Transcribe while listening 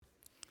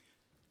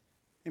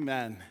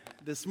Amen.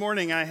 This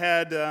morning I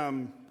had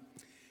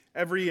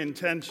every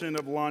intention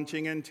of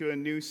launching into a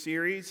new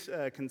series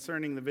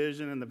concerning the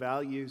vision and the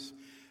values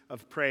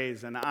of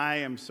praise, and I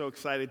am so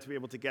excited to be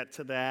able to get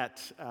to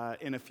that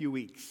in a few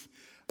weeks.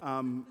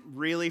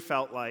 Really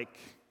felt like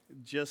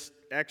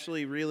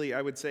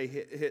I would say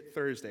hit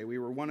Thursday. We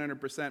were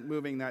 100%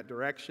 moving that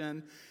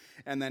direction,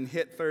 and then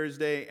hit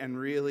Thursday and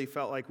really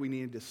felt like we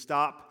needed to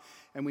stop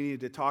and we needed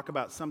to talk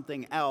about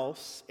something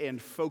else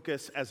and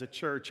focus as a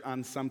church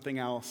on something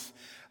else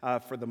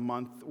for the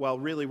month. Well,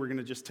 really, we're going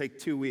to just take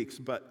 2 weeks,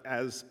 but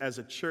as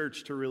a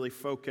church to really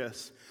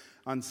focus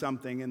on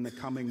something in the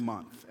coming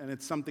month. And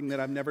it's something that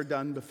I've never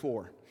done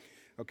before,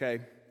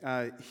 okay?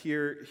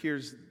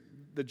 Here's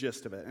the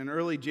gist of it. In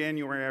early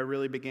January, I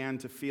really began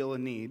to feel a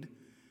need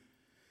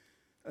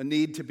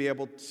to be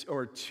able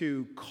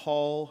to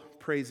call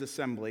Praise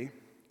Assembly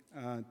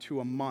to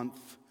a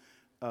month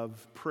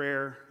of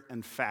prayer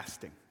and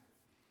fasting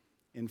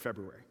in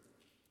February.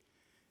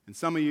 And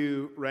some of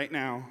you right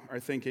now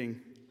are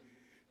thinking,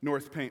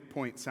 North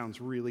Point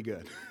sounds really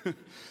good.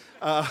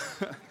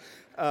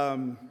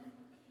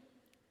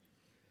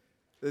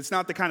 It's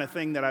not the kind of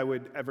thing that I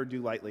would ever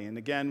do lightly. And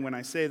again, when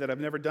I say that I've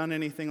never done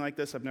anything like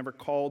this, I've never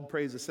called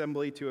Praise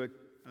Assembly to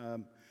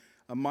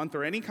a month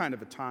or any kind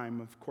of a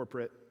time of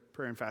corporate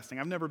prayer and fasting.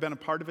 I've never been a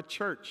part of a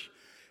church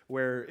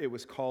where it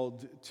was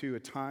called to a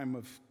time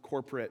of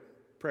corporate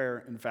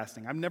prayer and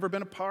fasting. I've never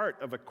been a part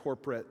of a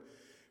corporate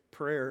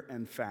prayer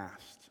and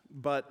fast.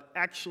 But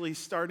actually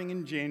starting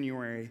in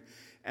January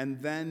and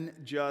then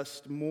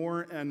just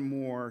more and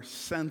more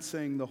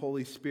sensing the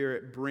Holy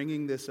Spirit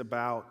bringing this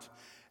about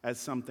as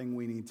something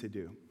we need to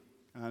do.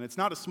 And it's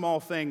not a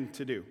small thing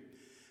to do.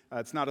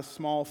 It's not a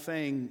small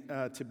thing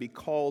to be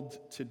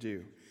called to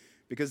do.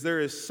 Because there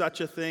is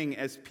such a thing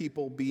as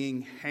people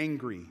being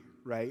hangry,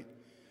 right?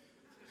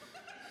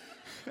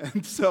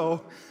 And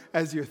so,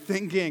 as you're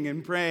thinking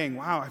and praying,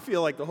 wow, I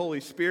feel like the Holy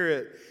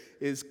Spirit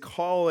is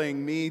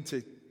calling me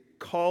to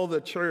call the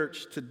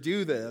church to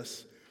do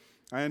this,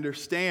 I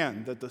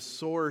understand that the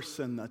source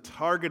and the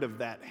target of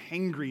that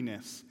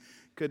hangriness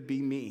could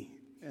be me.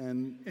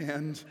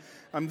 And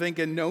I'm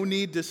thinking, no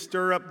need to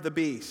stir up the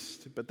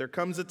beast, but there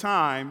comes a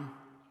time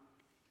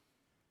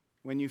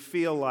when you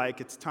feel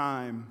like it's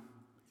time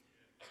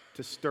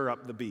to stir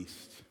up the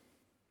beast.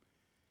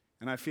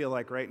 And I feel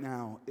like right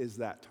now is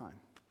that time.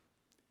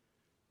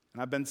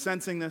 And I've been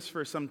sensing this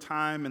for some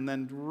time, and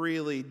then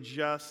really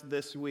just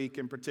this week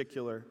in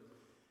particular,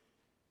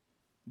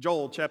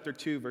 Joel chapter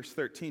 2, verse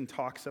 13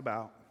 talks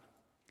about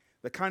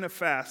the kind of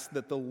fast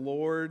that the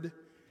Lord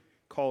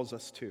calls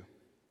us to.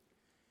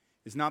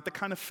 Is not the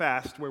kind of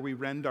fast where we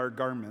rend our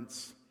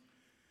garments,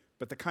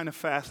 but the kind of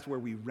fast where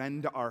we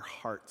rend our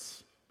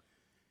hearts.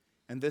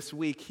 And this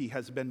week, he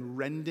has been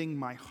rending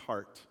my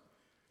heart.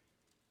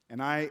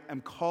 And I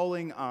am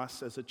calling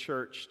us as a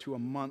church to a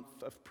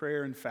month of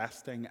prayer and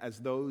fasting as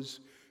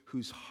those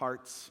whose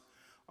hearts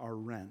are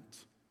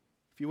rent.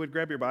 If you would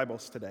grab your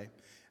Bibles today. And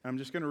I'm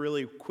just going to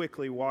really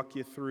quickly walk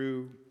you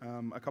through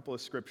a couple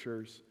of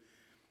scriptures.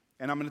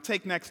 And I'm going to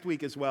take next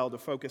week as well to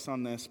focus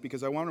on this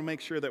because I want to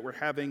make sure that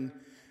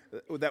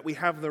we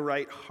have the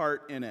right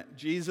heart in it.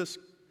 Jesus,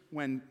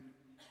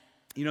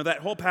 that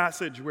whole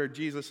passage where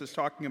Jesus is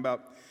talking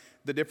about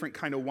the different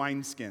kind of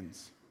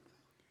wineskins.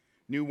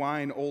 New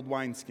wine, old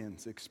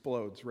wineskins,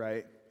 explodes,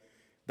 right?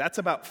 That's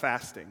about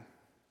fasting.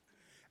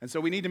 And so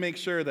we need to make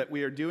sure that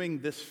we are doing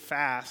this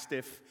fast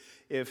if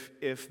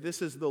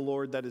this is the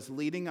Lord that is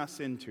leading us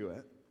into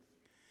it,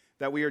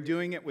 that we are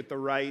doing it with the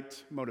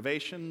right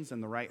motivations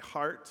and the right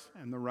heart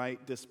and the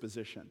right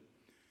disposition,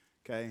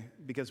 okay?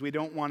 Because we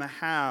don't want to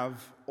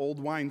have old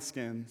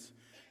wineskins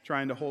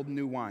trying to hold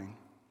new wine,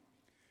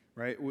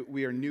 right?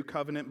 We are new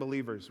covenant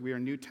believers. We are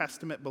New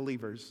Testament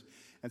believers.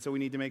 And so we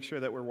need to make sure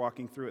that we're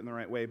walking through it in the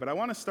right way. But I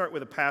want to start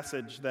with a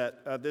passage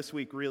that this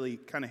week really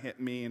kind of hit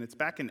me, and it's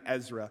back in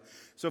Ezra.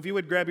 So if you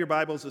would grab your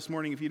Bibles this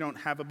morning, if you don't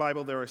have a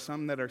Bible, there are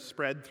some that are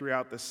spread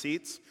throughout the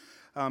seats.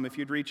 If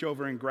you'd reach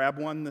over and grab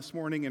one this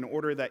morning in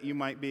order that you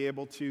might be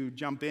able to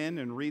jump in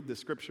and read the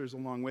scriptures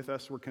along with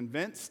us. We're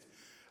convinced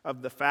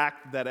of the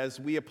fact that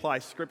as we apply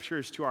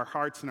scriptures to our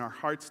hearts and our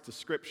hearts to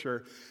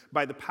scripture,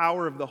 by the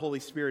power of the Holy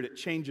Spirit, it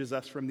changes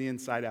us from the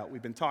inside out.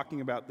 We've been talking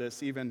about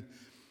this even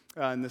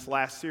in this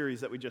last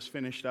series that we just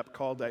finished up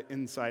called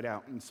Inside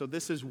Out. And so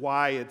this is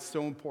why it's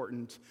so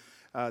important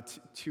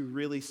to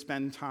really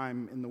spend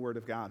time in the Word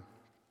of God.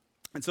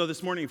 And so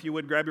this morning, if you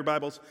would grab your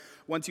Bibles,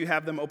 once you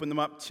have them, open them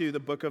up to the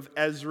book of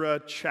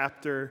Ezra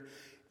chapter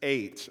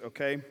 8,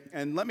 okay?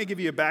 And let me give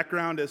you a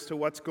background as to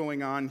what's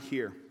going on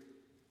here.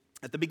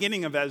 At the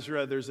beginning of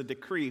Ezra, there's a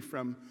decree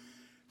from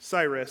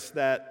Cyrus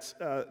that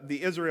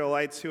the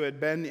Israelites who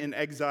had been in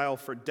exile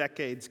for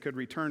decades could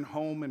return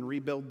home and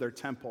rebuild their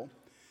temple.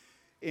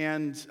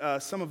 And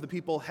some of the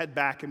people head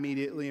back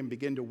immediately and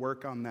begin to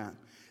work on that.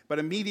 But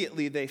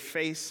immediately they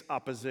face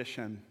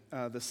opposition.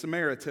 The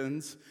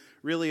Samaritans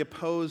really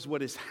oppose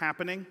what is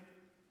happening.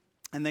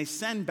 And they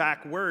send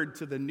back word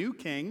to the new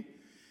king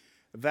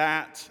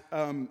that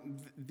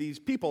these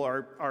people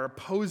are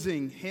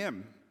opposing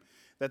him.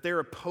 that they're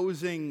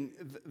opposing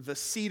the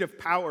seat of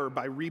power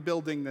by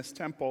rebuilding this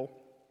temple.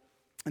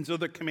 And so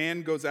the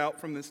command goes out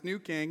from this new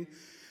king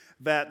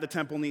that the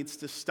temple needs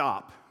to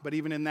stop. But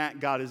even in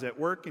that, God is at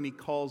work, and he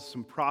calls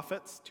some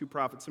prophets, 2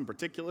 prophets in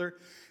particular,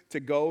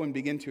 to go and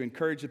begin to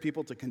encourage the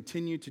people to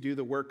continue to do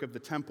the work of the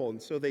temple. And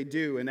so they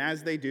do. And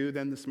as they do,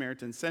 then the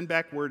Samaritans send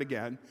back word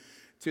again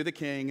to the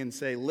king and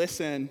say,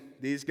 listen,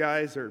 these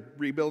guys are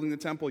rebuilding the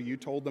temple. You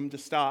told them to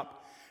stop.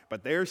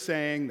 But they're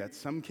saying that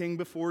some king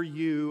before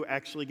you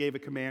actually gave a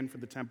command for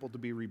the temple to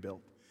be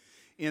rebuilt.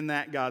 In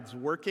that, God's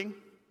working,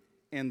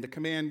 and the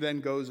command then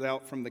goes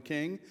out from the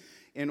king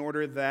in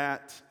order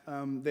that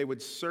they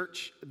would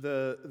search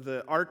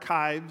the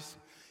archives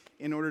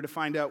in order to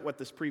find out what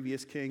this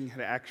previous king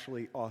had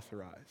actually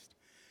authorized.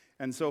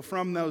 And so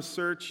from those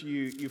search,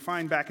 you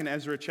find back in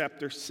Ezra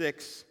chapter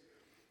 6,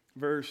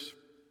 verse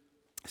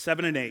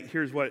 7 and 8,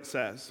 here's what it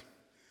says.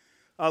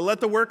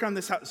 Let the work on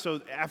this house, so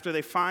after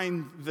they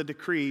find the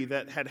decree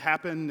that had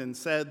happened and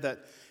said that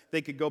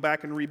they could go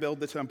back and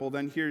rebuild the temple,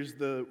 then here's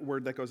the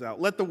word that goes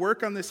out. Let the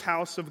work on this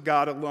house of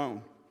God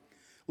alone.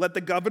 Let the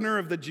governor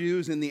of the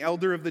Jews and the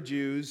elder of the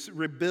Jews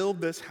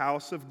rebuild this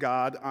house of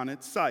God on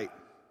its site.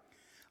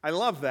 I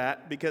love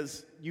that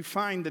because you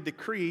find the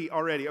decree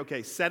already.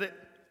 Okay, set it.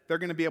 They're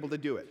going to be able to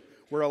do it.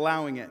 We're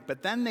allowing it.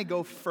 But then they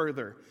go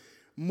further.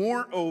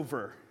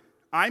 Moreover,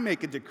 I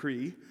make a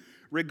decree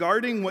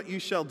regarding what you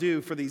shall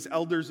do for these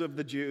elders of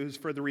the Jews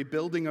for the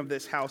rebuilding of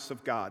this house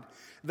of God.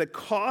 The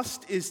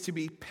cost is to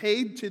be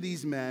paid to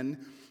these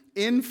men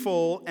in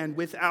full and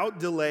without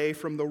delay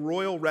from the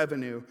royal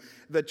revenue,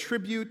 the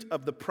tribute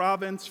of the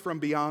province from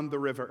beyond the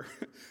river.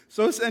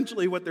 So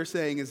essentially what they're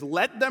saying is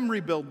let them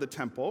rebuild the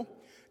temple,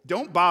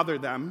 don't bother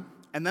them,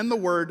 and then the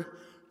word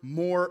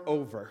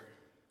moreover.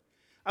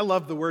 I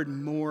love the word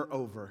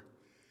moreover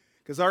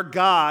because our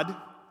God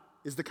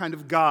is the kind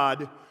of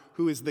God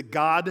who is the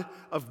God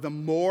of the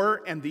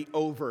more and the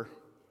over.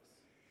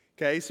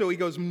 Okay, so he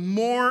goes,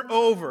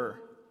 moreover,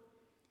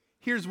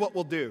 here's what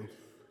we'll do.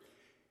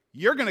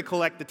 You're going to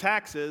collect the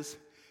taxes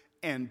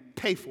and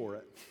pay for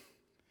it.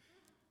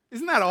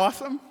 Isn't that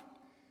awesome?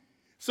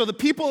 So the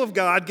people of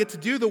God get to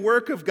do the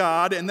work of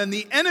God, and then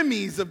the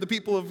enemies of the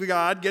people of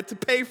God get to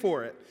pay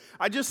for it.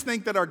 I just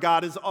think that our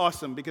God is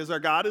awesome because our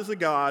God is a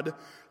God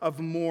of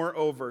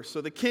moreover.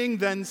 So the king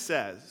then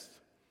says,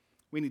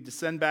 we need to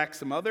send back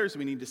some others.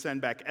 We need to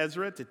send back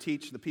Ezra to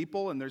teach the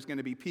people, and there's going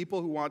to be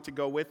people who want to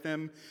go with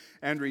him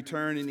and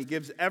return. And he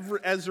gives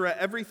Ezra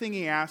everything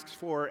he asks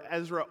for.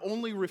 Ezra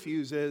only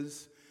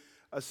refuses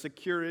a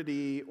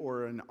security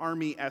or an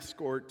army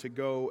escort to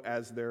go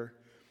as they're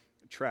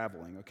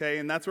traveling, okay?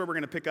 And that's where we're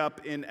going to pick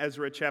up in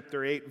Ezra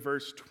chapter 8,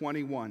 verse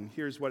 21.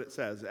 Here's what it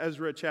says.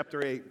 Ezra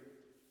chapter 8,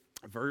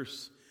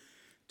 verse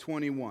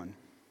 21.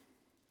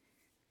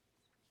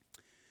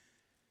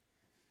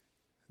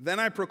 Then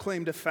I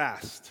proclaimed a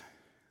fast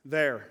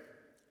there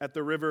at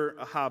the river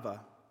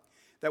Ahava,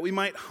 that we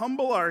might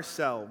humble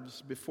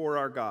ourselves before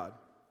our God.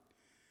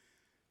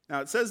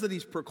 Now, it says that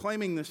he's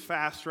proclaiming this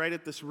fast right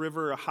at this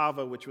river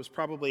Ahava, which was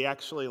probably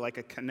actually like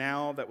a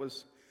canal that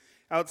was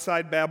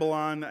outside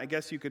Babylon. I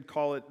guess you could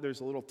call it, there's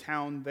a little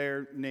town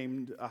there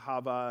named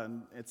Ahava,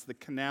 and it's the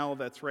canal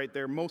that's right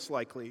there, most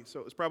likely.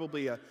 So it was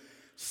probably a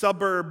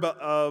suburb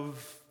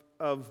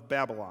of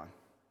Babylon.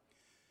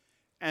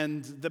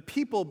 And the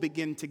people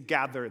begin to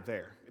gather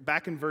there.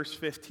 Back in verse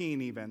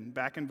 15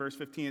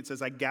 it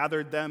says, I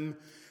gathered them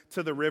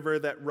to the river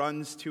that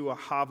runs to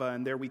Ahava,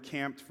 and there we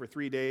camped for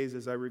 3 days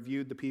as I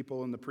reviewed the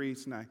people and the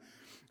priests.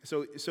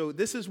 So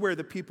this is where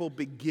the people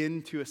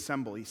begin to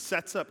assemble. He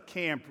sets up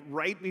camp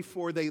right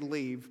before they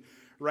leave,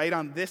 right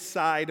on this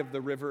side of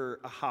the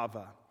river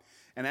Ahava.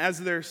 And as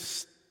they're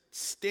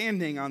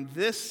standing on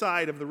this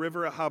side of the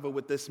river Ahava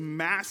with this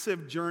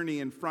massive journey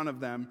in front of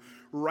them,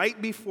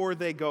 right before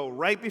they go,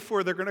 right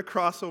before they're going to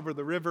cross over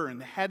the river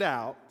and head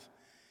out,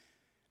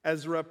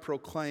 Ezra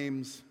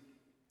proclaims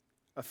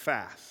a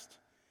fast.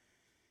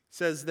 It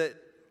says that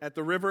at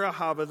the river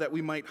Ahava that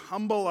we might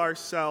humble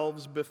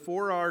ourselves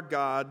before our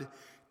God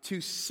to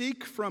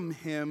seek from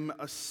him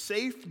a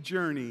safe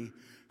journey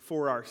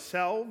for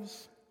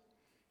ourselves,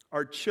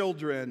 our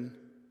children,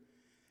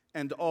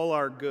 and all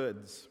our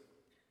goods.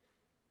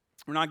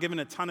 We're not given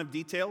a ton of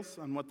details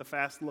on what the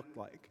fast looked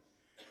like.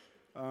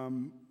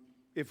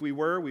 If we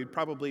were, we'd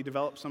probably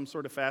develop some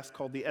sort of fast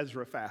called the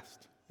Ezra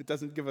fast. It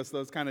doesn't give us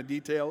those kind of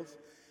details.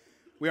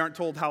 We aren't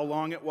told how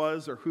long it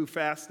was or who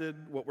fasted.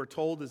 What we're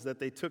told is that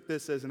they took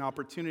this as an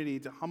opportunity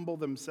to humble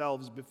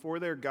themselves before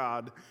their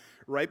God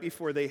right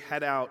before they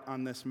head out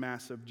on this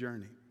massive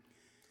journey.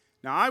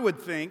 Now, I would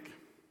think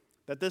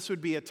that this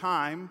would be a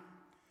time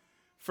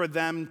for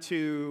them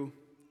to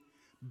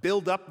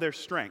build up their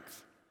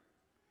strength.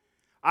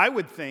 I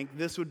would think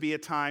this would be a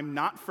time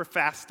not for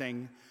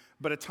fasting,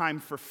 but a time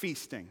for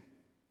feasting.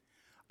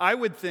 I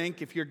would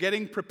think if you're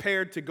getting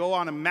prepared to go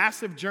on a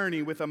massive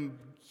journey with a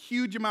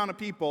huge amount of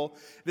people,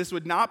 this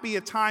would not be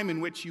a time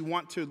in which you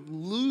want to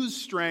lose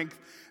strength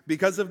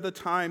because of the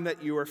time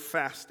that you are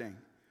fasting.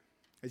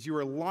 As you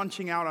are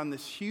launching out on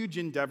this huge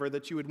endeavor,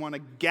 that you would want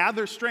to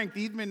gather strength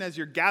even as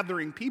you're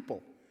gathering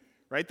people,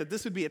 right? That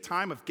this would be a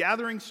time of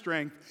gathering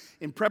strength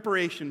in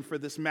preparation for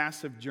this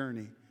massive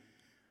journey.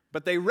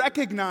 But they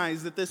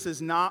recognize that this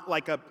is not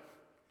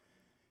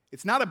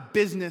it's not a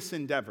business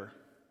endeavor.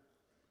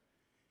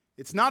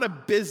 It's not a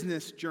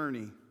business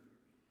journey.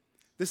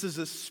 This is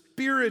a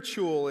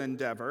spiritual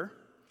endeavor,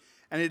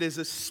 and it is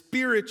a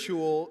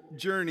spiritual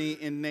journey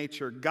in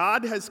nature.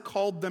 God has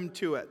called them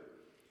to it.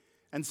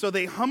 And so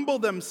they humble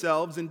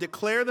themselves and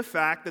declare the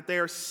fact that they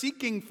are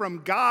seeking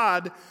from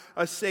God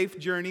a safe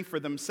journey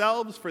for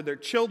themselves, for their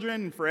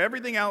children, and for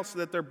everything else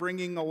that they're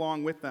bringing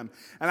along with them.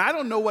 And I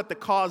don't know what the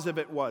cause of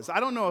it was.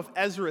 I don't know if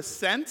Ezra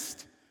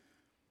sensed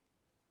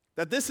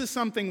that this is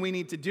something we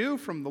need to do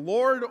from the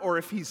Lord, or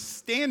if he's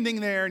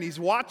standing there and he's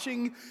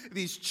watching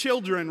these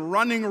children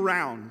running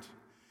around.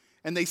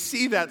 And they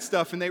see that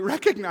stuff and they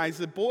recognize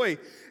that, boy,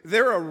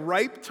 they're a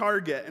ripe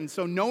target. And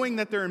so knowing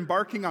that they're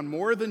embarking on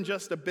more than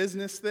just a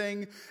business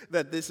thing,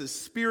 that this is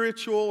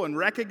spiritual, and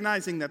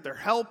recognizing that their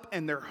help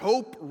and their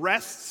hope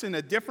rests in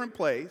a different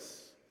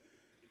place,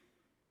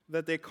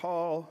 that they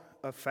call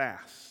a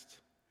fast.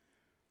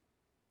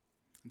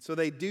 And so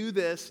they do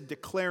this,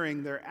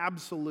 declaring their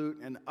absolute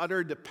and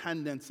utter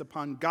dependence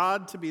upon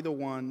God to be the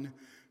one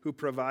who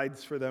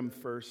provides for them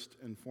first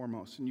and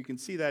foremost. And you can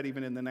see that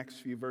even in the next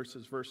few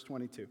verses, verse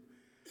 22.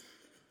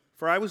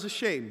 For I was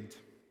ashamed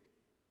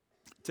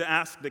to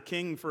ask the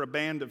king for a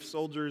band of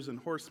soldiers and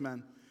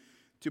horsemen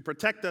to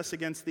protect us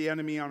against the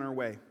enemy on our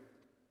way,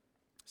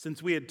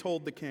 since we had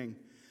told the king,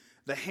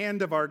 the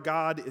hand of our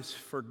God is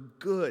for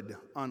good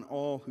on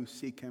all who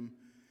seek him,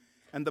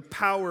 and the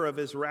power of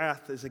his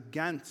wrath is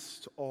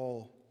against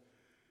all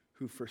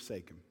who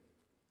forsake him.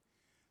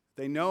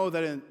 They know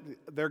that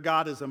their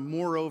God is a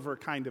moreover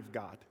kind of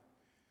God.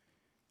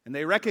 And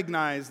they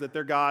recognize that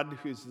their God,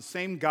 who's the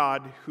same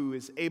God who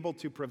is able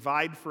to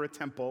provide for a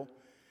temple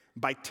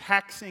by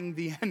taxing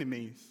the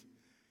enemies,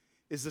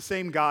 is the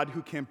same God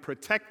who can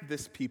protect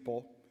this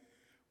people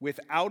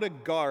without a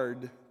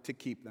guard to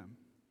keep them.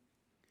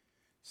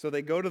 So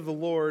they go to the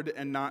Lord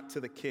and not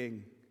to the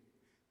king.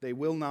 They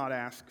will not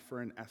ask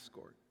for an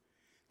escort.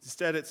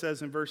 Instead, it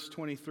says in verse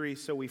 23,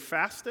 so we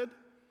fasted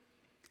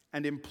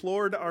and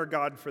implored our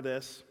God for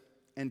this,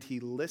 and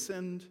he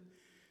listened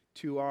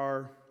to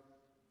our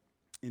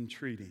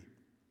entreaty.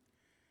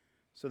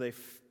 So they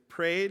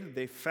prayed,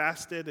 they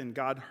fasted, and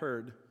God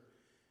heard,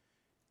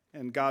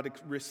 and God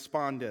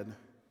responded,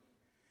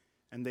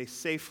 and they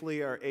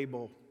safely are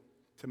able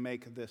to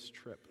make this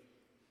trip.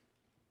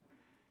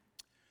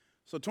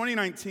 So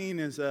 2019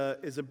 is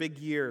a big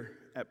year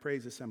at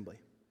Praise Assembly.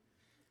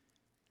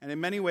 And in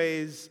many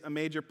ways, a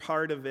major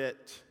part of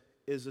it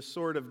is a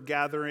sort of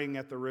gathering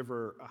at the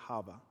river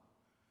Ahava.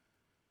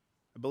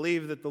 I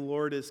believe that the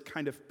Lord is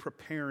kind of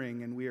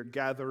preparing, and we are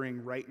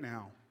gathering right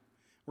now.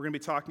 We're going to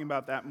be talking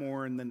about that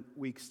more in the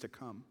weeks to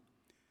come.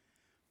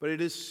 But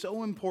it is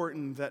so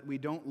important that we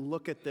don't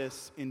look at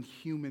this in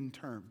human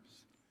terms,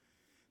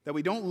 that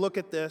we don't look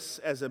at this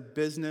as a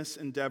business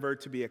endeavor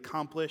to be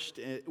accomplished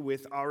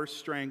with our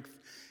strength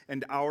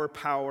and our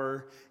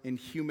power in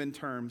human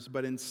terms,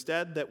 but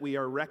instead that we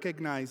are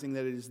recognizing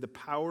that it is the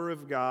power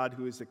of God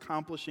who is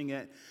accomplishing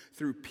it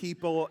through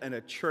people and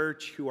a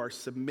church who are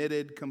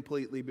submitted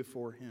completely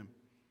before him.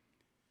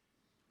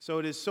 So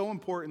it is so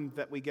important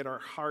that we get our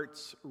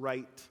hearts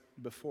right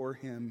before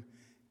him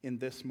in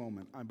this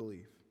moment, I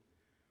believe.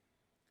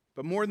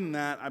 But more than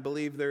that, I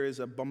believe there is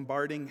a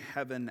bombarding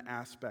heaven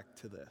aspect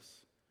to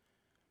this.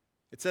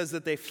 It says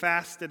that they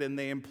fasted and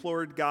they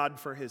implored God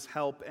for his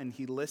help, and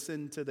he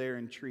listened to their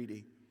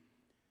entreaty.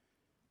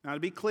 Now, to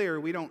be clear,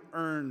 we don't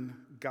earn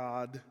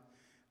God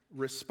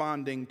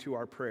responding to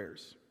our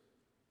prayers.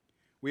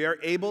 We are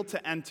able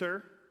to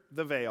enter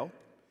the veil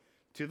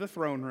to the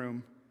throne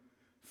room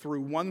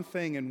through one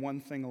thing and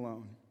one thing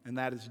alone, and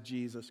that is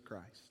Jesus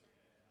Christ.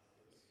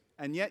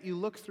 And yet you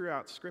look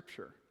throughout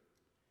Scripture,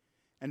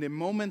 and in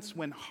moments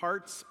when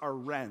hearts are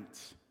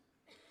rent,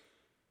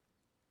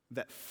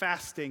 that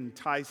fasting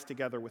ties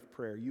together with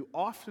prayer. You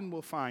often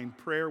will find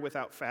prayer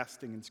without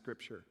fasting in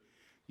Scripture.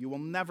 You will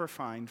never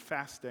find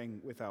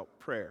fasting without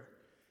prayer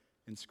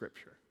in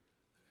Scripture.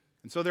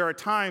 And so there are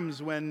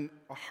times when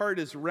a heart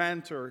is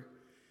rent, or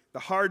the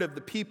heart of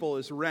the people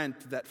is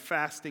rent, that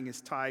fasting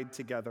is tied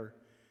together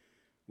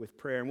with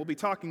prayer. And we'll be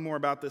talking more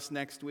about this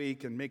next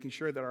week and making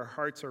sure that our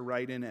hearts are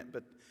right in it.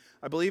 But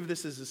I believe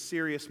this is a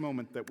serious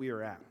moment that we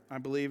are at. I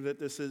believe that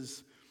this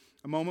is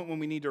a moment when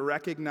we need to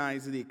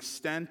recognize the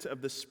extent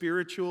of the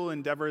spiritual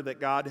endeavor that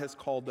God has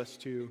called us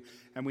to,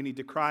 and we need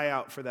to cry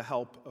out for the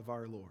help of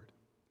our Lord.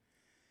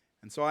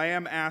 And so I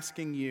am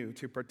asking you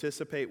to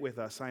participate with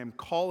us. I am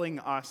calling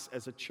us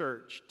as a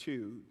church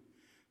to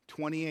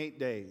 28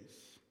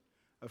 days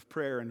of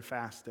prayer and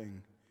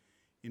fasting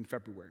in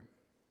February.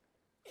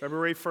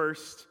 February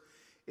 1st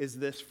is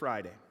this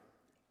Friday.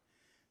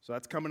 So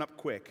that's coming up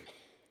quick.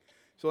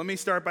 So let me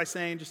start by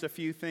saying just a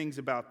few things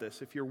about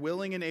this. If you're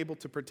willing and able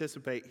to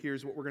participate,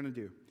 here's what we're going to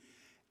do.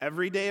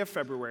 Every day of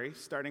February,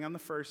 starting on the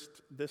 1st,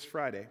 this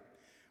Friday,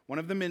 one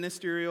of the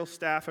ministerial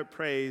staff at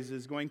Praise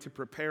is going to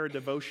prepare a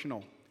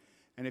devotional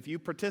And if you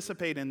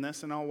participate in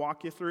this, and I'll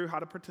walk you through how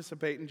to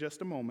participate in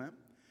just a moment,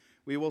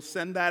 we will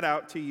send that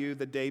out to you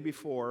the day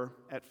before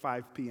at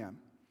 5 p.m.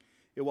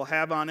 It will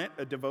have on it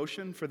a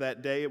devotion for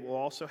that day. It will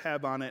also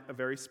have on it a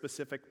very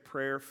specific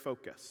prayer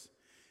focus.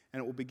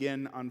 And it will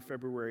begin on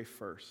February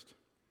 1st.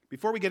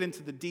 Before we get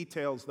into the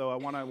details, though, I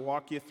want to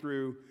walk you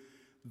through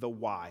the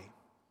why.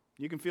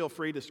 You can feel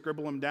free to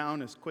scribble them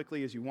down as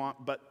quickly as you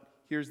want, but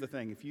here's the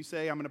thing. If you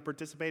say, I'm going to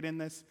participate in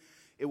this,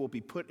 it will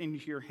be put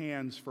into your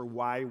hands for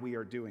why we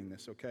are doing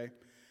this, okay?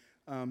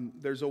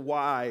 There's a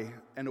why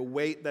and a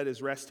weight that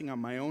is resting on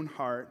my own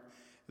heart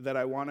that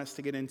I want us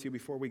to get into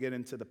before we get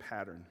into the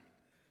pattern.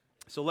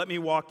 So let me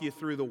walk you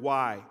through the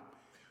why.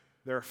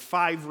 There are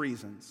 5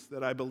 reasons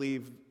that I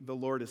believe the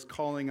Lord is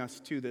calling us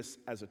to this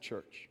as a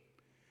church.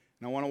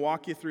 And I want to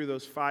walk you through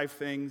those 5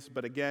 things,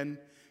 but again,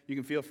 you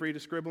can feel free to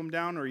scribble them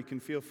down or you can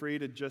feel free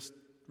to just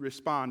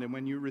respond. And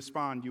when you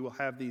respond, you will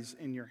have these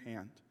in your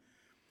hand.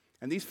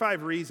 And these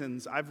 5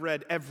 reasons, I've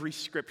read every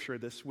scripture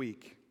this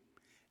week,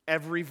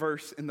 every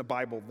verse in the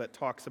Bible that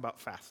talks about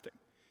fasting,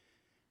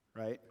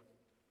 right?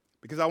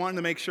 Because I wanted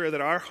to make sure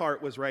that our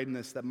heart was right in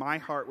this, that my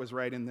heart was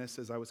right in this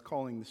as I was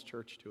calling this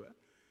church to it.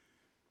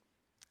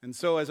 And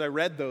so as I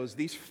read those,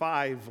 these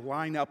 5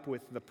 line up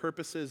with the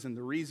purposes and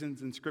the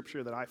reasons in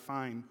Scripture that I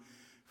find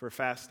for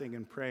fasting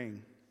and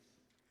praying.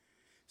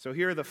 So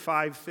here are the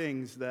 5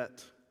 things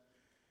that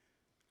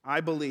I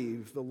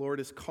believe the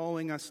Lord is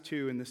calling us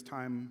to in this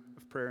time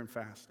of prayer and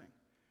fasting.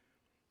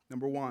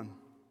 Number 1,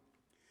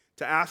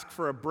 to ask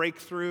for a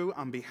breakthrough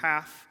on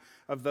behalf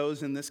of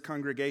those in this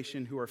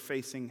congregation who are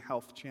facing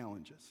health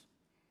challenges.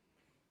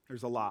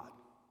 There's a lot.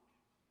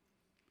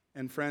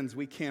 And friends,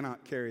 we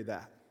cannot carry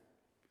that.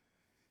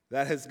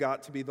 That has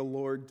got to be the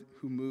Lord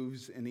who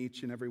moves in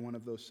each and every one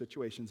of those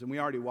situations. And we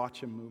already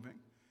watch him moving.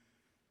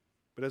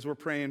 But as we're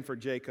praying for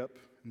Jacob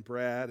and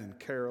Brad and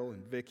Carol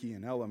and Vicky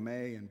and Ella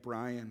May and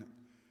Brian,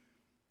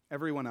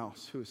 everyone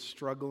else who is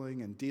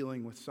struggling and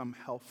dealing with some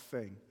health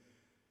thing,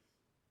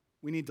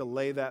 we need to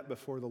lay that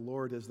before the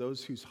Lord as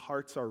those whose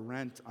hearts are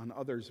rent on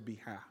others'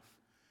 behalf.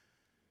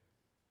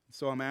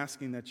 So I'm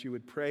asking that you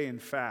would pray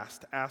and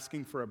fast,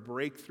 asking for a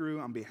breakthrough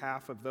on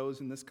behalf of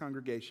those in this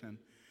congregation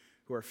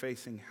who are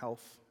facing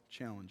health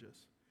challenges.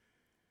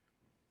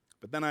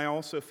 But then I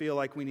also feel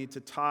like we need to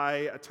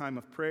tie a time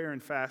of prayer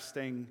and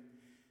fasting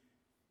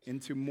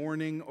into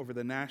mourning over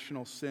the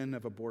national sin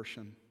of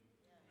abortion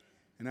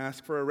and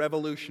ask for a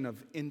revolution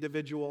of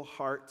individual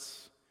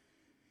hearts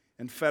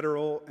and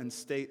federal and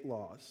state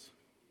laws.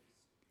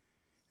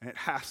 And it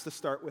has to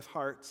start with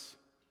hearts,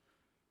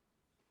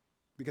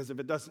 because if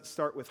it doesn't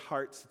start with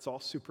hearts, it's all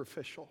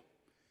superficial.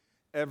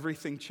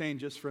 Everything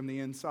changes from the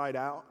inside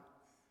out.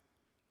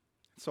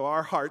 So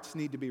our hearts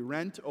need to be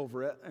rent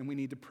over it, and we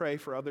need to pray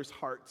for others'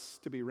 hearts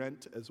to be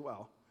rent as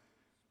well.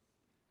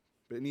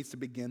 But it needs to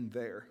begin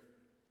there.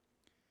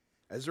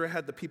 Ezra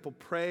had the people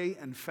pray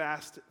and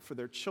fast for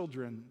their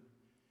children.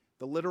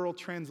 The literal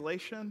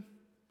translation,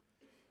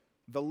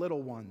 the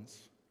little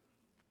ones.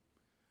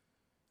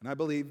 And I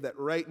believe that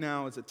right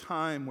now is a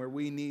time where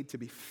we need to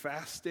be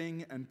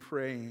fasting and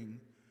praying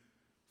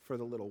for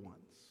the little ones.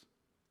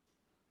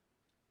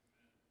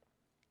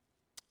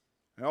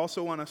 I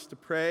also want us to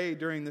pray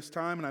during this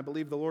time, and I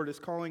believe the Lord is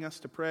calling us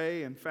to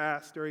pray and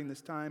fast during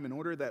this time in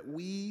order that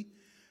we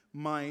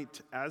might,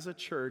 as a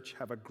church,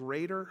 have a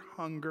greater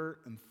hunger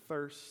and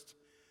thirst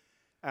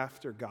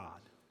after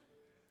God.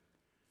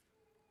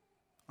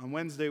 On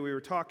Wednesday, we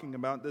were talking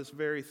about this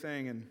very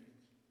thing, and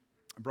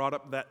I brought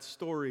up that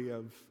story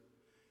of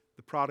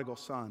the prodigal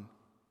son.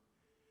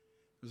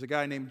 There's a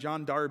guy named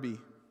John Darby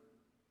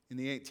in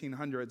the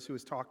 1800s who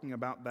was talking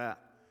about that,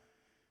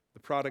 the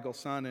prodigal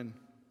son. And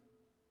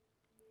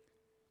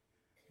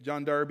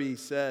John Darby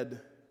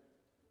said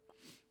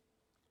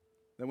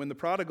that when the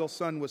prodigal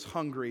son was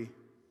hungry,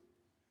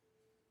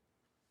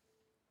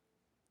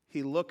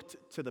 he looked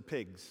to the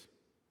pigs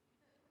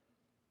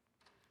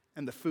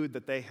and the food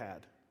that they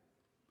had.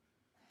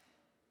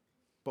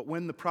 But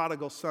when the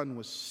prodigal son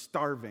was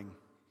starving,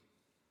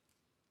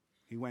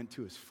 he went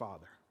to his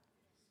father.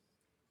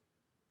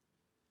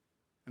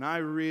 And I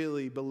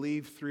really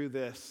believe through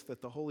this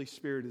that the Holy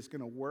Spirit is going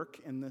to work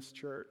in this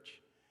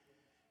church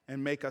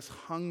and make us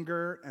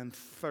hunger and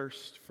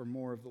thirst for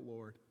more of the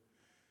Lord.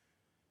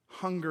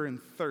 Hunger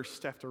and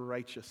thirst after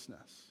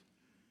righteousness.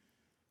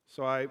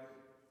 So I,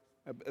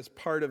 as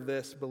part of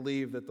this,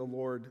 believe that the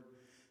Lord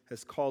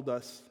has called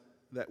us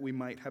that we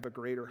might have a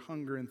greater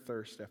hunger and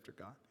thirst after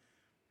God.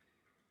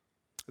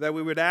 That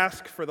we would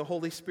ask for the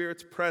Holy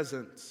Spirit's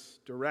presence,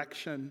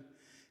 direction,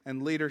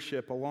 and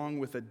leadership, along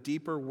with a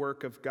deeper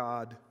work of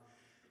God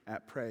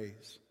at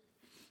praise.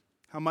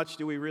 How much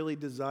do we really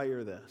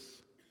desire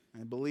this?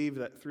 I believe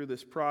that through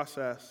this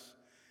process,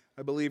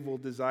 I believe we'll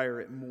desire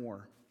it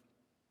more.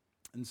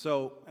 And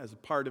so, as a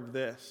part of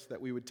this,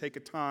 that we would take a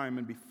time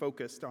and be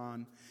focused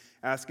on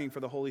asking for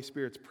the Holy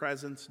Spirit's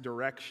presence,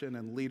 direction,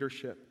 and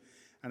leadership,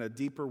 and a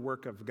deeper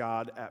work of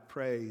God at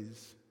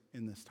praise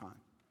in this time.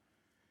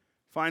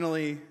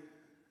 Finally,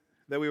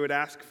 that we would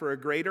ask for a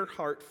greater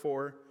heart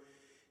for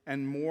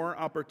and more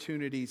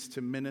opportunities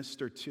to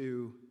minister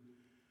to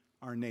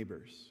our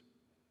neighbors.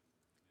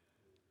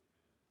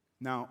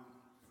 Now,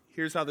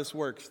 here's how this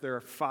works. There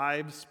are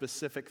 5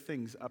 specific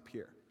things up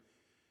here.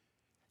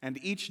 And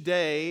each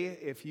day,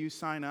 if you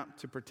sign up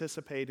to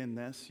participate in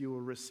this, you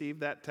will receive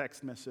that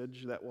text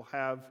message that will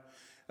have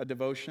a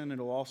devotion.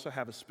 It'll also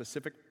have a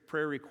specific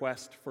prayer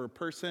request for a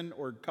person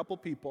or a couple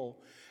people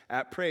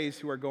at Praise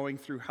who are going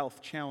through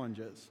health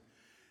challenges.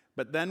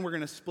 But then we're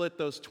going to split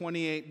those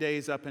 28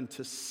 days up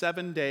into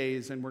 7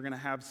 days, and we're going to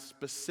have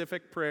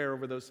specific prayer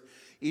over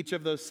each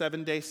of those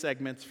 7-day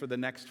segments for the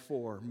next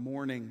 4,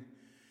 morning.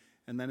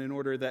 And then in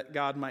order that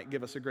God might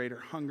give us a greater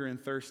hunger and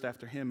thirst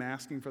after Him,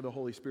 asking for the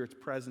Holy Spirit's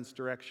presence,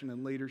 direction,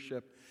 and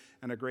leadership,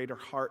 and a greater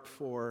heart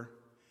for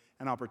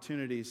and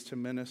opportunities to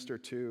minister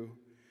to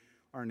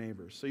our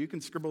neighbors. So you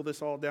can scribble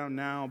this all down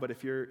now, but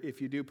if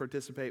you do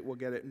participate, we'll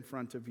get it in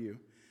front of you.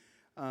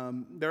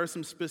 There are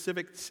some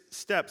specific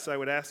steps I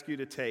would ask you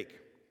to take.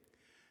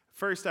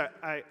 First,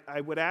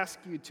 I would ask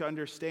you to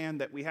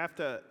understand that we have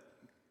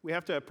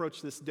to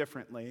approach this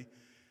differently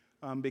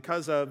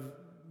because of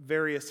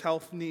various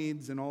health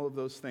needs and all of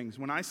those things.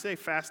 When I say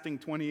fasting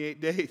 28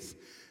 days,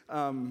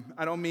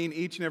 I don't mean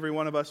each and every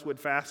one of us would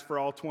fast for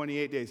all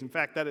 28 days. In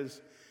fact, that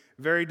is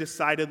very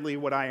decidedly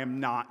what I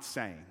am not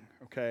saying,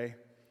 okay?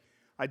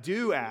 I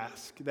do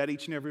ask that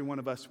each and every one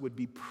of us would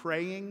be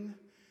praying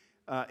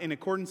in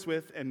accordance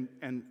with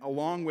and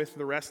along with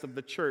the rest of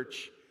the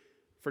church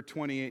for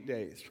 28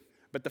 days.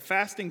 But the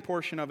fasting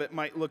portion of it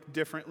might look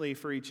differently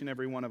for each and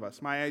every one of us.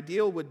 My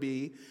ideal would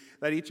be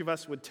that each of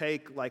us would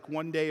take like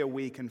 1 day a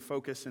week and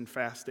focus in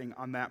fasting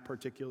on that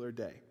particular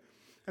day.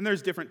 And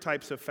there's different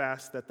types of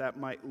fast that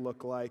might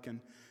look like. And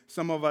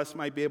some of us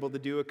might be able to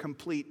do a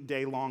complete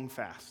day-long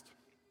fast,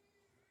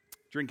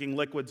 drinking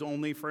liquids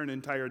only for an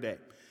entire day.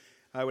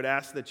 I would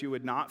ask that you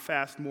would not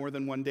fast more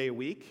than 1 day a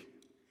week.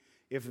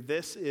 If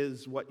this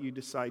is what you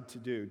decide to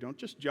do, don't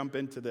just jump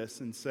into this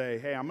and say,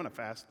 hey, I'm going to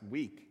fast a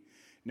week.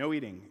 No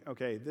eating.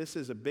 Okay, this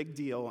is a big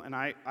deal, and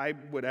I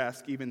would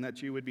ask even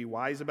that you would be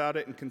wise about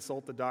it and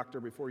consult the doctor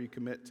before you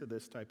commit to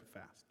this type of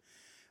fast.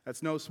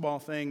 That's no small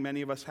thing.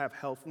 Many of us have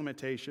health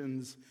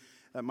limitations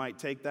that might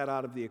take that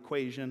out of the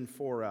equation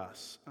for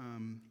us.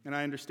 And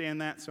I understand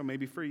that, so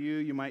maybe for you,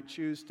 you might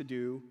choose to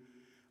do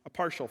a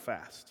partial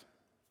fast,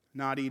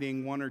 not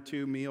eating 1 or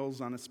 2 meals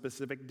on a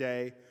specific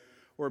day,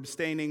 or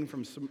abstaining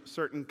from some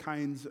certain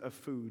kinds of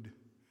food,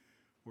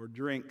 or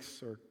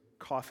drinks, or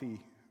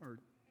coffee, or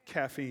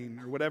caffeine,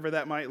 or whatever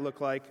that might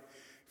look like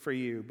for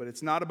you. But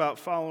it's not about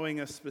following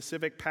a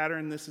specific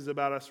pattern. This is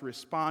about us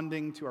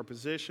responding to our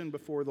position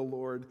before the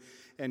Lord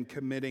and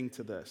committing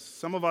to this.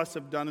 Some of us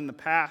have done in the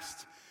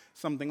past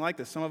something like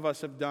this. Some of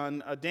us have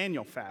done a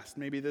Daniel fast.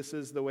 Maybe this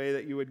is the way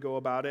that you would go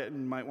about it,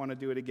 and might want to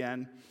do it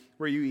again,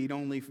 where you eat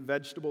only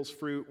vegetables,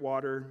 fruit,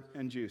 water,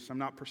 and juice. I'm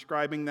not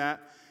prescribing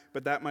that,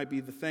 but that might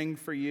be the thing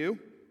for you.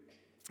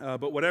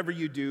 But whatever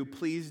you do,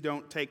 please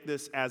don't take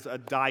this as a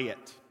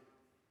diet,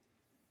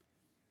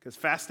 because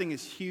fasting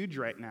is huge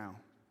right now.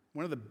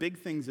 One of the big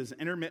things is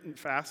intermittent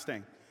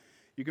fasting.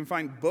 You can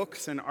find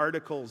books and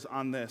articles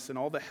on this and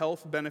all the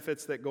health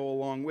benefits that go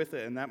along with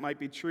it, and that might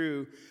be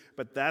true,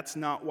 but that's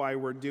not why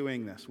we're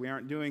doing this. We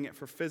aren't doing it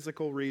for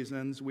physical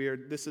reasons.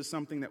 This is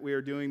something that we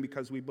are doing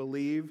because we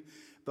believe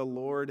the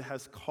Lord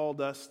has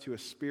called us to a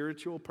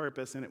spiritual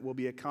purpose, and it will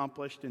be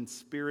accomplished in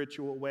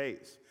spiritual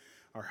ways.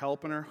 Our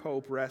help and our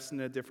hope rest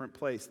in a different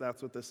place.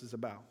 That's what this is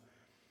about.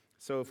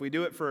 So if we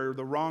do it for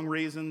the wrong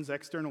reasons,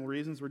 external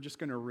reasons, we're just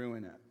going to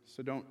ruin it.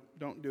 So don't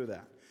do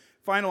that.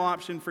 Final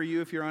option for you,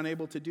 if you're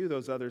unable to do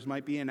those others,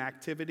 might be an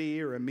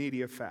activity or a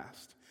media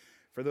fast.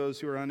 For those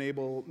who are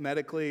unable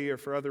medically or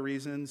for other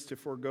reasons to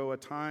forego a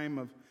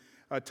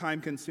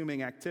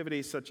time-consuming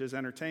activity such as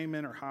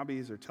entertainment or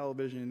hobbies or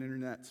television,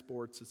 internet,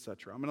 sports,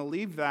 etc. I'm going to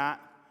leave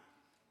that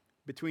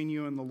between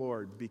you and the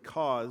Lord,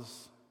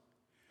 because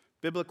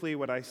biblically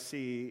what I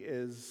see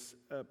is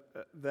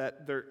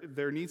that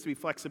there needs to be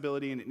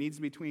flexibility, and it needs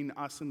to be between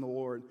us and the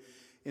Lord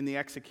in the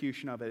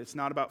execution of it. It's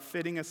not about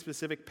fitting a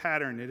specific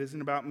pattern. It isn't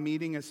about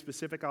meeting a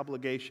specific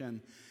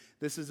obligation.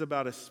 This is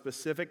about a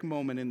specific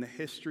moment in the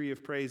history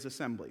of Praise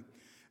Assembly.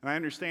 And I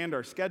understand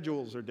our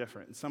schedules are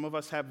different. Some of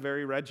us have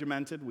very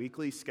regimented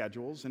weekly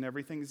schedules, and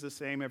everything's the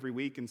same every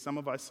week. And some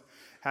of us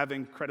have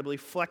incredibly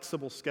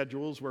flexible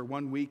schedules where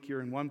 1 week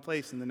you're in one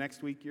place and the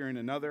next week you're in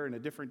another, and a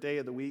different day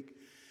of the week.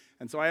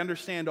 And so I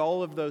understand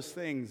all of those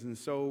things, and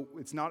so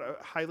it's not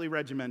highly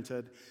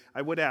regimented.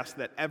 I would ask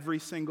that every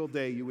single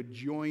day you would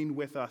join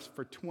with us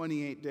for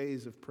 28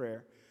 days of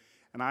prayer.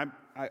 And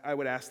I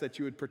would ask that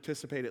you would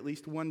participate at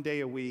least 1 day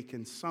a week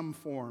in some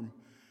form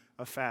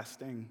of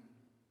fasting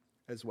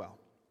as well.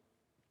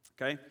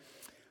 Okay?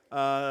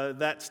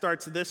 That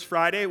starts this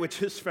Friday,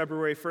 which is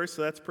February 1st,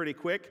 so that's pretty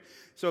quick.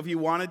 So if you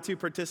wanted to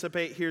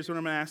participate, here's what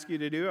I'm going to ask you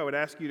to do. I would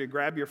ask you to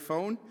grab your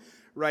phone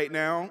right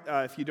now.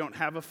 If you don't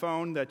have a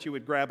phone, that you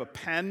would grab a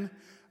pen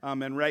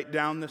and write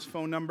down this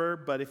phone number.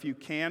 But if you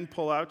can,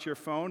 pull out your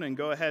phone and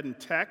go ahead and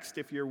text,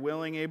 if you're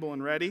willing, able,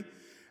 and ready.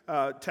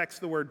 Text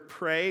the word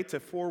PRAY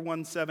to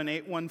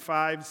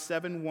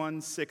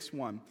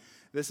 417-815-7161.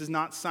 This is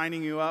not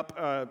signing you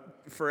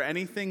up for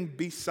anything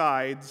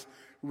besides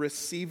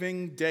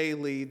receiving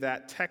daily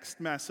that text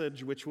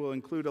message, which will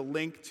include a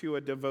link to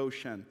a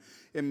devotion.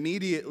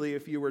 Immediately,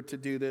 if you were to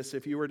do this,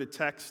 if you were to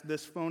text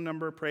this phone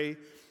number, pray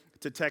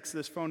to text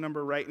this phone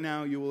number right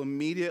now, you will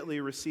immediately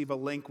receive a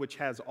link which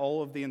has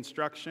all of the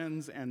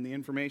instructions and the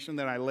information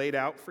that I laid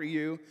out for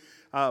you.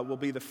 Will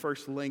be the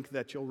first link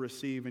that you'll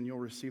receive, and you'll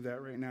receive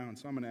that right now. And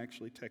so I'm going to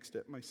actually text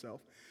it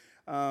myself.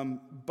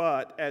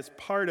 But as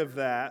part of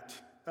that,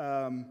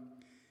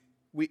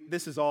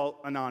 this is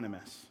all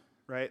anonymous,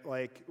 right?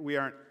 Like, we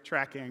aren't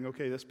tracking,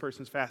 okay, this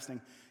person's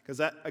fasting, because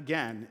that,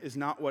 again,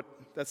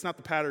 that's not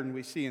the pattern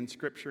we see in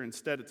Scripture.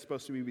 Instead, it's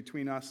supposed to be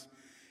between us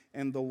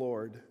and the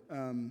Lord.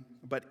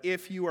 But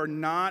if you are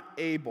not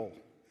able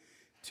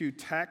to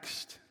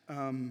text,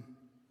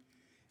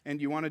 and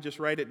you want to just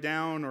write it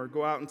down or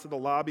go out into the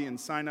lobby and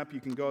sign up, you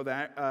can go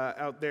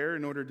out there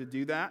in order to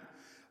do that.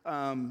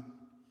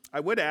 I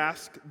would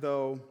ask,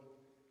 though,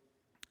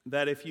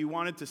 that if you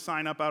wanted to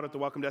sign up out at the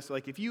welcome desk,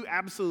 like if you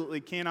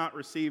absolutely cannot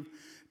receive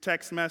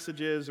text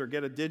messages or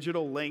get a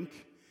digital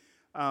link,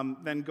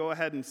 then go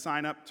ahead and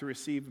sign up to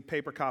receive a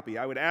paper copy.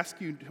 I would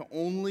ask you to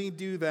only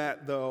do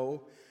that,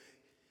 though,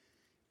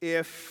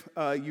 if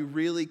you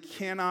really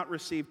cannot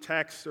receive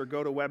text or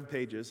go to web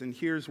pages. And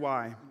here's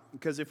why.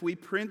 Because if we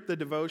print the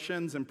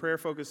devotions and prayer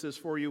focuses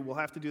for you, we'll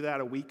have to do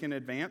that a week in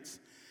advance.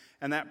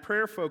 And that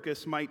prayer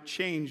focus might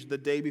change the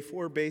day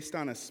before based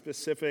on a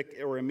specific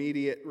or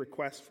immediate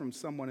request from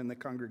someone in the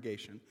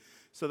congregation.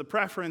 So the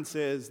preference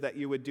is that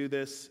you would do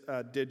this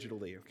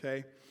digitally,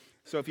 okay?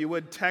 So if you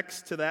would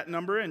text to that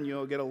number, and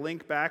you'll get a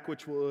link back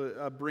which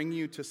will bring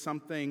you to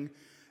something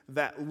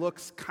that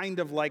looks kind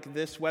of like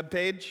this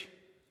webpage,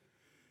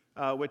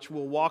 which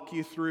will walk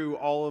you through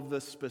all of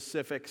the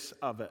specifics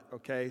of it,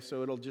 okay?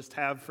 So it'll just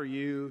have for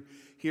you,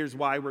 here's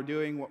why we're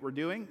doing what we're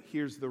doing,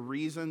 here's the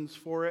reasons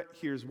for it,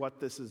 here's what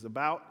this is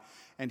about,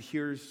 and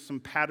here's some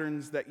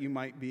patterns that you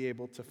might be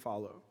able to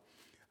follow.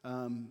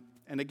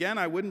 And again,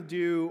 I wouldn't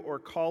do or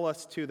call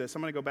us to this.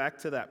 I'm going to go back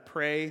to that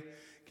pray.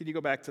 Can you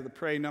go back to the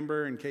pray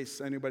number in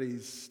case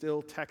anybody's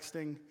still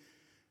texting?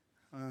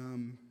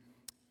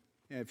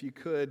 If you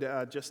could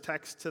just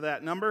text to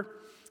that number.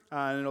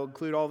 And it'll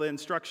include all the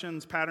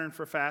instructions, pattern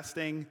for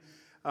fasting.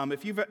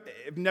 If you've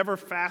never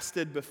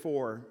fasted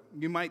before,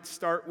 you might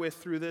start with,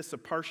 through this, a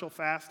partial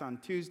fast on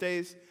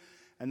Tuesdays.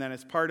 And then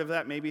as part of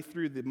that, maybe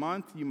through the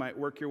month, you might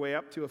work your way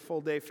up to a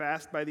full day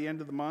fast by the end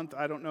of the month.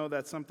 I don't know.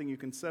 That's something you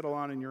can settle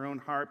on in your own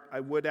heart.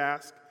 I would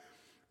ask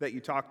that you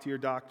talk to your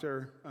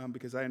doctor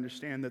because I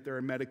understand that there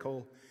are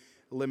medical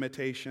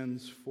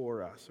limitations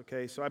for us.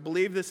 Okay, so I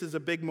believe this is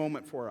a big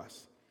moment for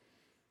us.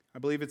 I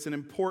believe it's an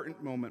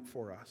important moment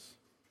for us.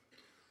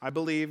 I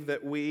believe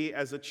that we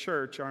as a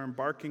church are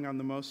embarking on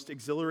the most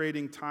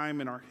exhilarating time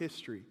in our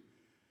history.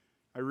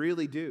 I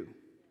really do.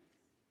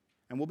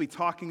 And we'll be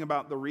talking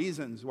about the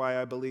reasons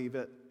why I believe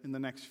it in the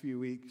next few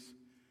weeks.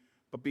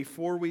 But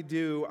before we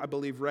do, I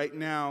believe right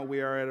now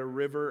we are at a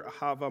river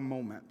Ahava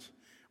moment.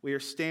 We are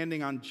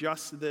standing on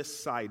just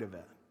this side of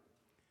it.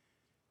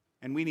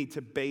 And we need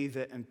to bathe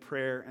it in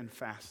prayer and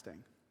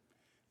fasting.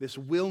 This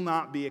will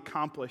not be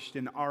accomplished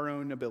in our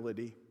own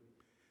ability.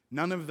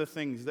 None of the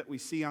things that we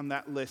see on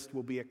that list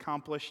will be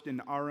accomplished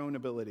in our own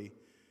ability,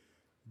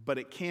 but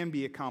it can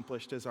be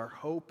accomplished as our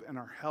hope and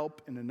our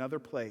help in another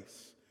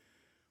place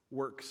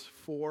works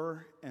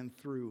for and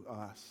through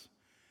us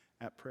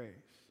at Praise.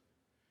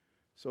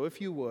 So if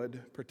you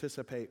would,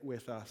 participate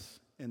with us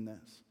in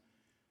this.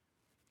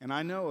 And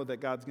I know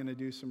that God's going to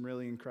do some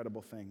really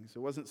incredible things. It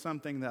wasn't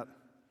something that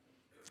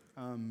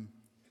I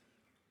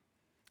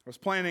was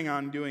planning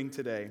on doing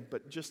today,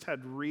 but just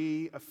had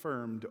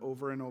reaffirmed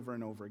over and over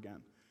and over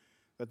again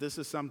that this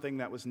is something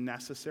that was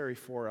necessary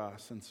for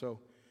us. And so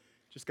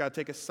just got to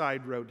take a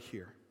side road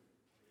here.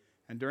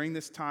 And during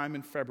this time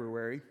in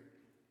February,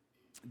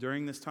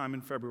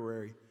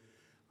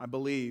 I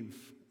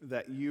believe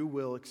that you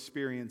will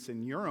experience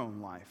in your own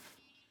life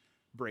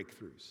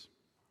breakthroughs.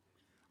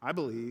 I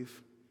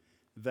believe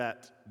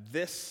that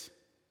this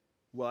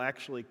will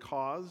actually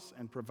cause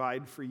and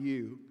provide for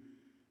you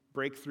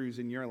breakthroughs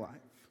in your life.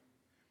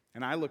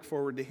 And I look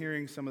forward to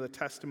hearing some of the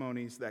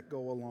testimonies that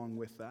go along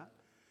with that.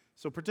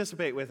 So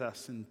participate with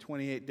us in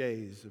 28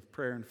 days of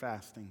prayer and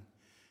fasting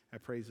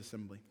at Praise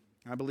Assembly.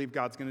 I believe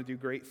God's going to do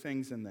great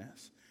things in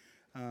this.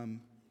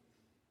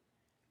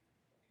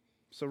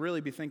 So really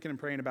be thinking and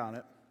praying about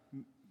it.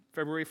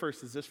 February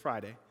 1st is this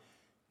Friday.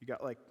 You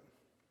got like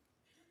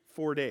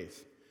 4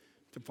 days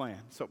to plan.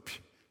 So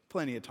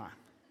plenty of time.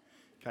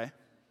 Okay?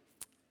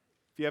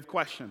 If you have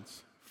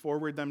questions,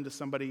 forward them to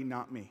somebody,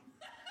 not me.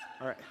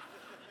 All right.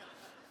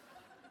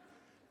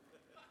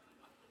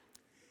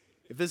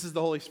 If this is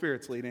the Holy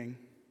Spirit's leading,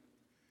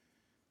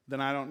 then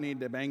I don't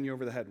need to bang you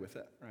over the head with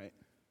it, right?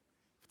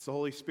 If it's the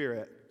Holy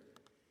Spirit,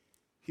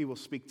 He will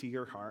speak to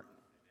your heart.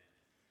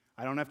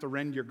 I don't have to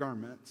rend your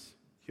garments.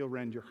 He'll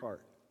rend your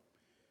heart.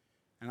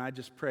 And I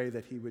just pray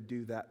that He would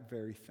do that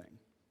very thing.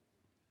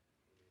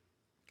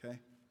 Okay?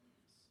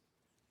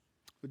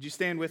 Would you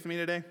stand with me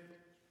today?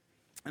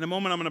 In a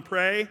moment, I'm going to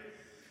pray.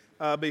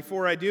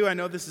 Before I do, I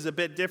know this is a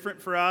bit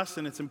different for us,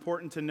 and it's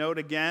important to note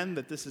again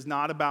that this is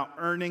not about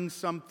earning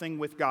something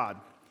with God.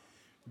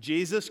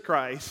 Jesus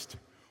Christ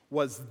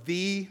was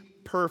the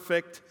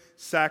perfect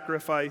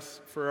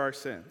sacrifice for our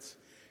sins.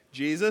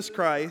 Jesus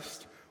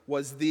Christ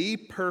was the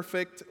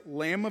perfect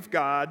Lamb of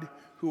God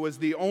who was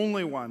the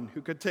only one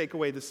who could take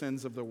away the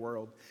sins of the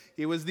world.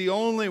 He was the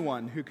only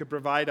one who could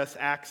provide us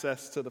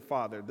access to the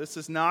Father. This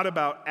is not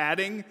about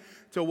adding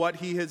to what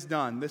he has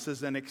done. This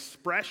is an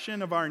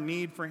expression of our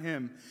need for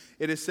him.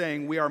 It is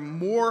saying we are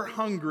more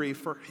hungry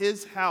for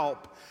his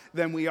help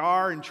than we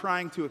are in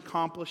trying to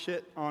accomplish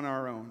it on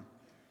our own.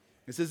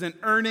 This isn't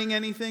earning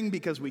anything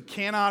because we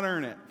cannot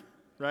earn it,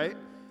 right?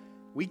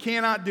 We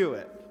cannot do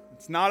it.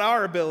 It's not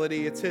our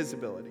ability, it's his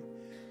ability.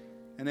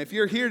 And if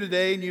you're here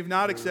today and you've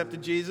not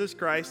accepted Jesus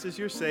Christ as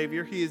your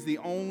Savior, he is the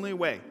only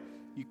way.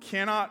 You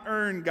cannot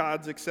earn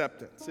God's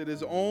acceptance. It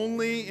is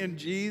only in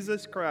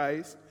Jesus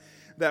Christ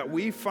that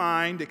we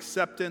find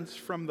acceptance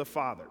from the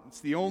Father. It's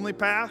the only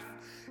path.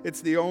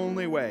 It's the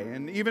only way.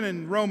 And even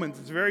in Romans,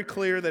 it's very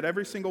clear that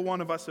every single one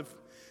of us have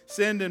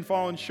sinned and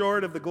fallen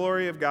short of the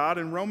glory of God.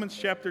 In Romans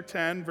chapter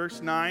 10,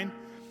 verse 9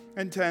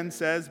 and 10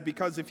 says,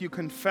 because if you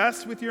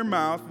confess with your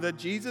mouth that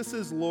Jesus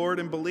is Lord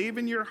and believe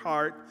in your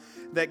heart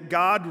that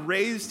God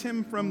raised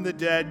him from the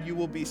dead, you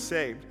will be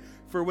saved.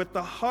 For with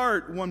the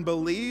heart one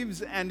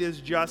believes and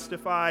is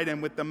justified,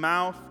 and with the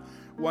mouth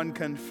one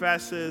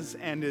confesses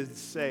and is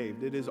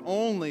saved. It is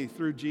only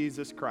through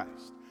Jesus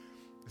Christ.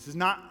 This is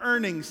not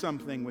earning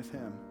something with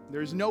him.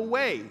 There's no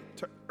way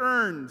to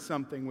earn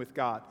something with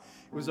God.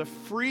 It was a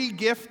free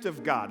gift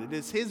of God. It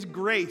is his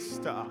grace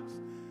to us.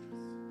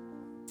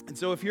 And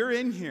so if you're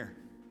in here,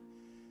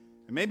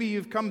 and maybe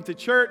you've come to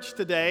church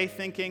today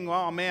thinking,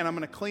 well, man, I'm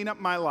going to clean up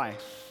my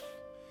life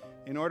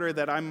in order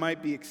that I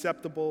might be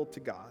acceptable to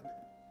God,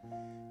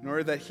 in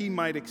order that he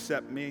might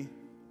accept me,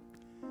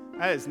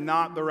 that is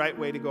not the right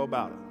way to go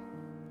about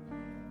it.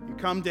 You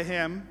come to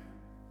him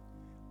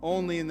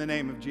only in the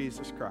name of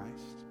Jesus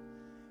Christ,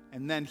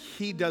 and then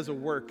he does a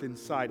work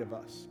inside of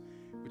us,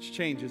 which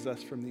changes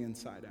us from the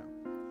inside out.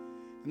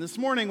 And this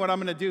morning, what I'm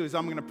going to do is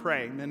I'm going to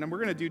pray, and then we're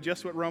going to do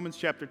just what Romans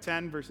chapter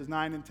 10, verses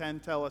 9 and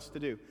 10 tell us to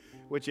do,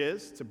 which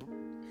is to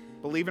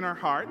believe in our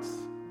hearts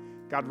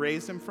God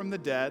raised him from the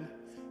dead,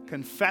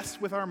 confess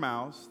with our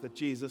mouths that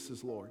Jesus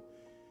is Lord.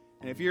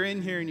 And if you're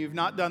in here and you've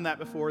not done that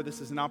before,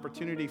 this is an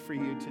opportunity for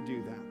you to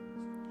do that.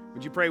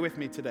 Would you pray with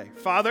me today?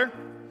 Father,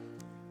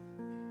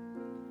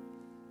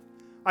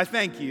 I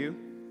thank you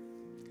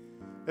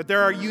that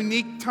there are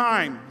unique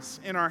times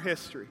in our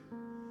history.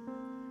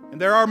 And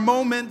there are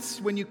moments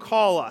when you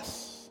call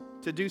us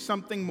to do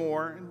something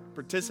more and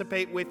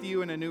participate with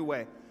you in a new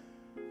way.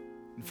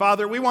 And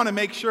Father, we want to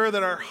make sure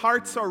that our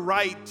hearts are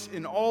right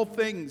in all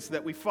things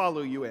that we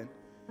follow you in.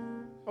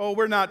 Oh,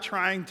 we're not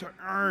trying to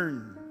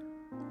earn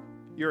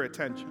your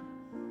attention.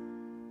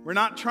 We're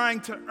not trying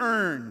to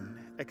earn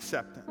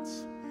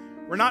acceptance.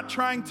 We're not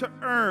trying to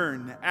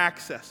earn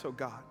access, oh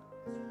God.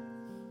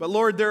 But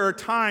Lord, there are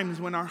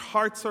times when our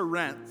hearts are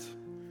rent.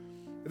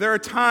 There are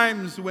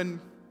times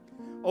when,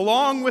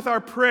 along with our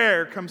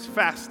prayer, comes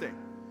fasting.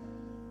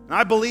 And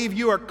I believe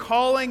you are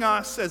calling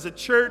us as a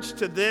church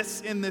to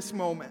this in this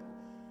moment.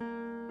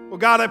 Well,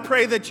 God, I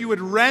pray that you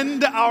would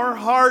rend our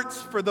hearts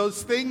for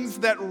those things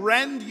that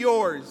rend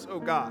yours,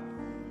 oh God.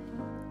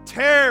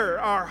 Tear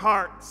our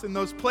hearts in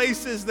those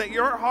places that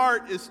your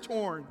heart is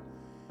torn.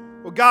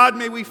 Well, God,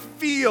 may we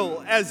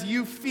feel as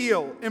you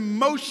feel,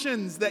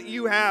 emotions that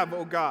you have,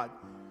 oh God.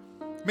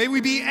 May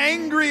we be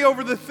angry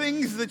over the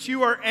things that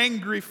you are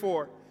angry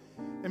for,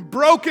 and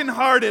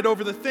brokenhearted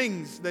over the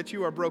things that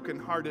you are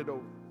brokenhearted over,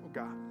 oh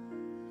God.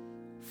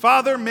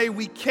 Father, may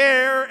we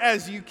care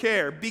as you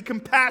care. Be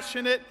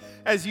compassionate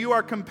as you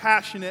are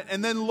compassionate.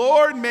 And then,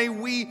 Lord, may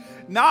we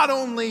not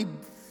only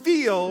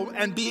feel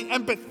and be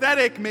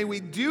empathetic, may we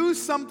do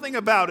something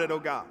about it, oh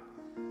God.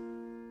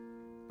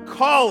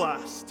 Call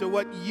us to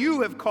what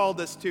you have called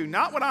us to,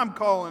 not what I'm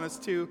calling us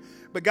to,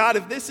 but God,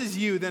 if this is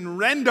you, then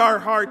rend our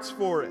hearts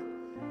for it.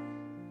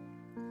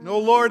 And oh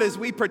Lord, as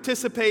we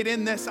participate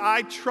in this,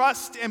 I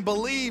trust and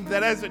believe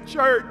that as a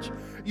church,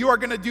 you are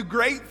going to do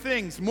great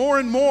things. More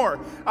and more,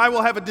 I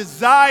will have a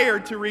desire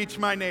to reach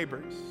my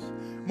neighbors.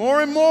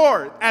 More and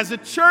more, as a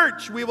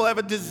church, we will have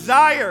a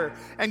desire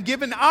and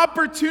given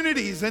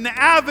opportunities and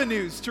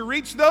avenues to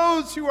reach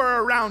those who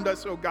are around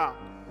us, oh God.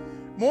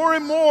 More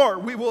and more,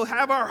 we will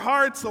have our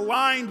hearts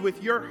aligned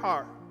with your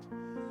heart.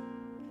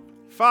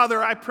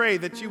 Father, I pray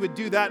that you would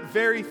do that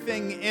very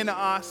thing in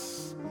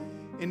us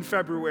in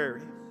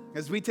February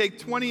as we take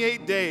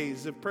 28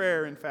 days of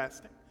prayer and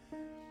fasting.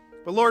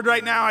 But Lord,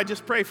 right now, I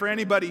just pray for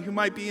anybody who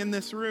might be in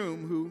this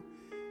room who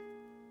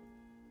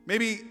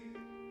maybe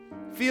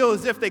feel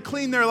as if they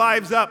clean their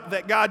lives up,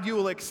 that God, you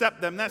will accept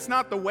them. That's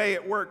not the way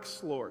it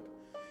works, Lord.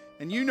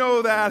 And you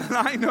know that, and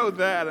I know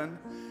that. And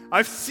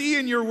I see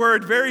in your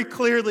word very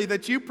clearly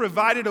that you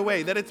provided a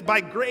way, that it's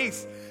by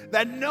grace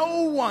that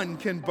no one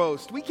can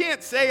boast. We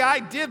can't say, I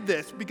did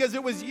this, because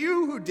it was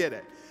you who did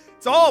it.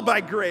 It's all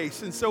by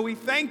grace. And so we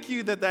thank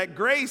you that that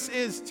grace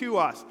is to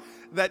us.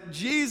 that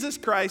Jesus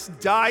Christ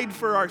died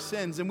for our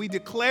sins, and we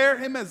declare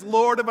him as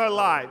Lord of our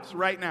lives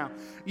right now.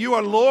 You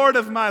are Lord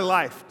of my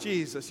life,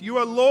 Jesus. You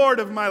are Lord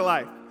of my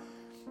life.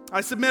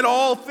 I submit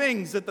all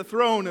things at the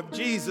throne of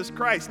Jesus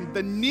Christ.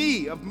 The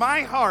knee of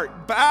my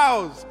heart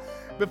bows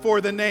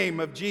before the name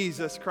of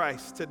Jesus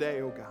Christ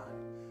today, oh God.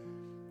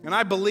 And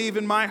I believe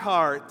in my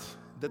heart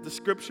that the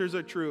scriptures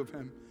are true of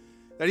him,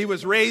 that he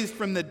was raised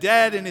from the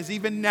dead and is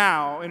even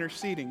now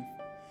interceding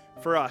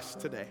for us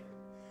today.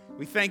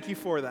 We thank you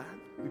for that.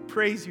 We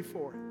praise you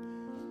for it.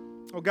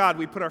 Oh God,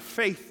 we put our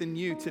faith in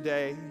you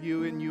today,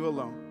 you and you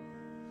alone.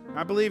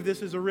 I believe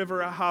this is a River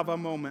Ahava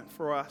moment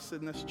for us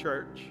in this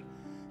church.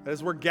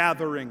 As we're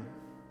gathering,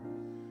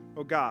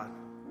 oh God,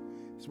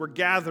 as we're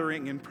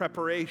gathering in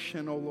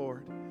preparation, oh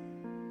Lord,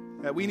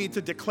 that we need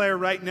to declare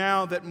right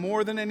now that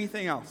more than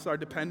anything else, our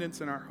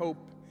dependence and our hope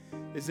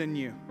is in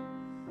you.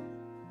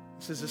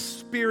 This is a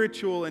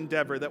spiritual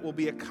endeavor that will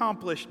be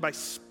accomplished by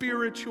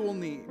spiritual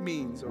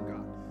means, oh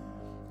God.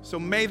 So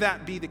may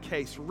that be the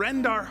case.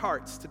 Rend our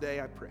hearts today,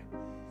 I pray.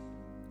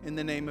 In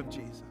the name of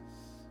Jesus.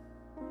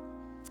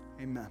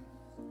 Amen.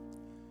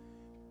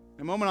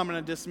 In a moment, I'm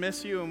going to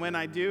dismiss you, and when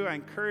I do, I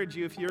encourage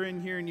you, if you're in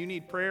here and you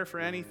need prayer for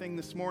anything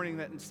this morning,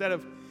 that instead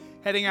of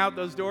heading out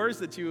those doors,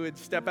 that you would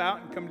step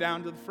out and come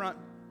down to the front.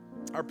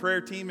 Our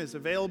prayer team is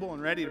available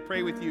and ready to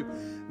pray with you,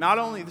 not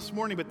only this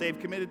morning, but they've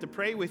committed to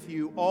pray with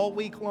you all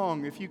week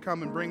long if you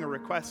come and bring a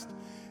request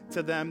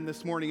to them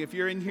this morning. If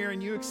you're in here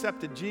and you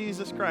accepted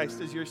Jesus Christ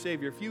as your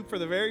Savior, if you for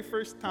the very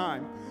first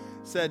time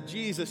said,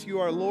 Jesus, you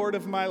are Lord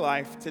of my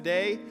life,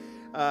 today,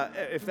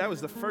 if that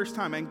was the first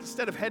time, and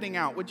instead of heading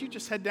out, would you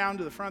just head down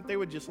to the front? They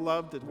would just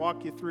love to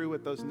walk you through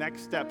what those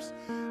next steps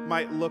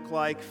might look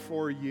like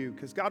for you,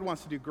 because God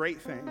wants to do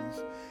great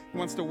things. He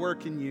wants to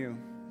work in you,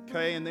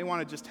 okay? And they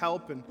want to just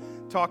help and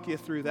talk you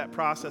through that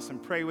process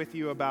and pray with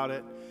you about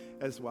it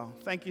as well.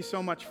 Thank you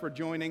so much for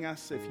joining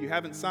us. If you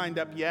haven't signed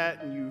up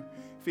yet and you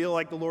feel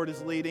like the Lord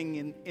is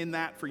leading in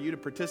that for you to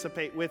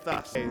participate with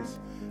us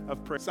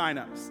of prayer, sign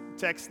ups.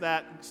 Text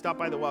that, stop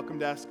by the welcome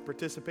desk,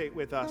 participate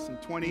with us in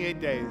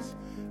 28 days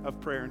of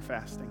prayer and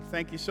fasting.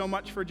 Thank you so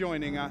much for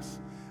joining us.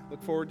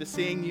 Look forward to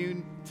seeing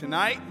you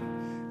tonight.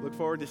 Look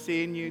forward to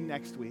seeing you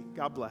next week.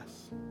 God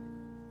bless.